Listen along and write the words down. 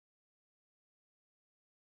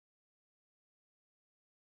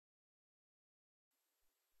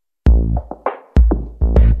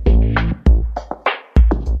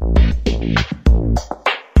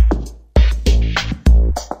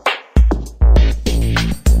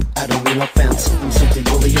no offense, I'm simply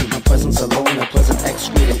bullying. My presence alone, a pleasant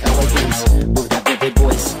excreting elegance. With that vivid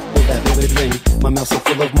voice, with that vivid ring, my mouth so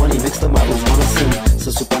full of money makes the models wanna sing.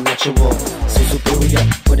 So supernatural, so superior,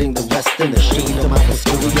 putting the rest in the shade of my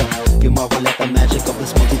posterior. You marvel at the magic of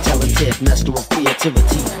this multi-talented master of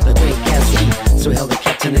creativity, the great Gatsby. So hail the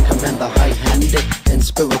captain and command the high-handed and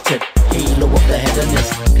spirited halo of the headiness.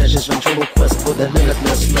 Casual ventriloquist for the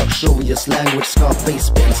limitless, luxurious language, Scarface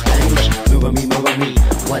spitting Spanglish. Mirror me,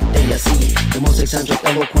 what day I see the most eccentric,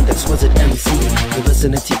 eloquent, exquisite MC. The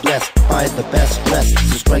vicinity blessed by the best dressed,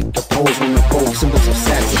 so strike a pose when the bold symbols of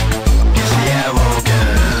sassy. It's the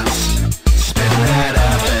arrogance, spin that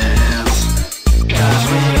offense. Guys,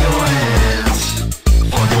 wave your hands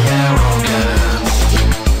for the arrogance.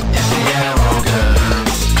 It's the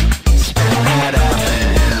arrogance, spin that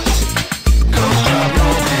offense. Girls, drop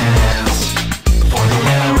your hands for the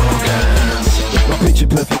arrogance. My picture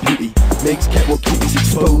perfect beauty makes catwalk kitties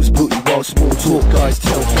expose booty, while small talk guys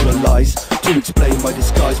tell hollow lies to explain my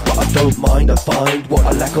disguise. But I don't mind, I find what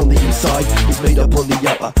I lack on the inside is made up on the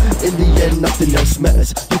outer. In the end, nothing else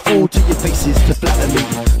matters. You fall to your faces to flatter me.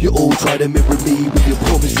 You all try to mirror me with your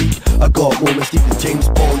poor physique. I got more mystique than James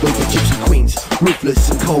Bond over gypsy queens,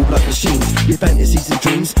 ruthless and cold like machines. Your fantasies and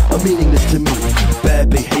dreams are meaningless to me. Bad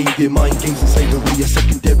behavior, mind games and slavery are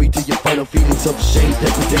secondary to your final feelings of shame,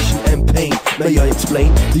 degradation and pain. May I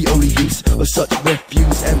explain the only use of such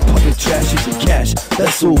refuse and public trash is in cash?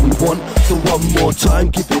 That's all we want, so one more time,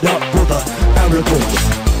 give it up for the arrogance.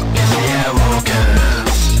 It's the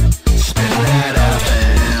arrogance, spin that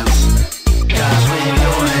offense. Guys, wave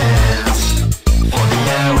your hands for the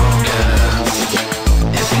arrogance.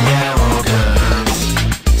 It's the arrogance,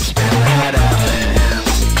 spin that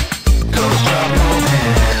offense. Girls, drop your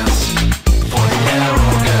hands for the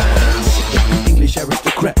arrogance. The English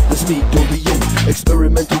aristocrat, that's me, Dorian.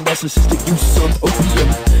 Experimental narcissistic use of opium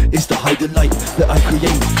is the high delight that I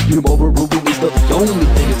create. Your moral ruin is not the only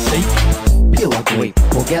thing at stake. Peel a grape,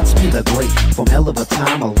 or Gatsby the great. From hell of a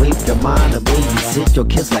time, I'll rape your mind and babysit your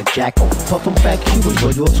kids like Jackal. Puff them back Cubans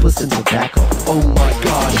or your twisting tobacco. Oh my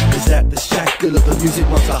god, is that the shackle of the music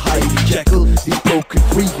once I hide jackal? He's broken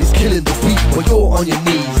free, he's killing the beat while you're on your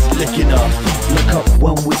knees, licking up. Look up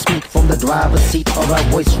when we speak from the driver's seat of our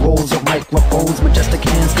voice rolls of microphones. Majestic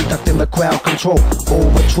hands conducting the crowd control.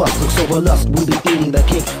 Over trust, looks over lust. We be eating the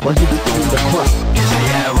cake while you be eating the crust. It's the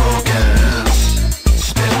arrogance,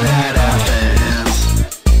 spin that offense.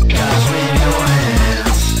 Guys, wave your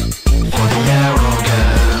hands for the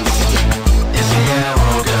arrogance. It's the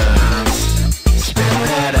arrogance, spin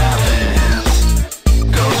that offense.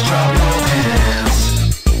 Girls, drop your hands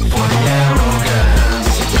for the arrogance.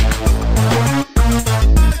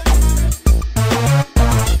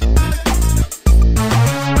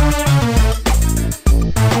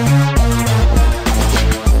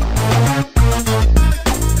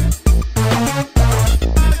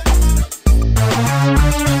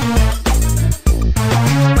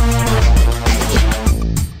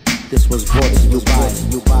 This was brought to you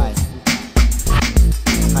by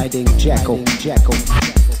Hiding Jackal,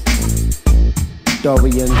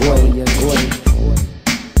 Dorian Gray,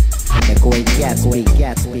 the great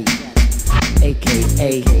Gatsby,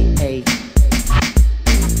 aka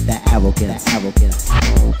the Arroganz.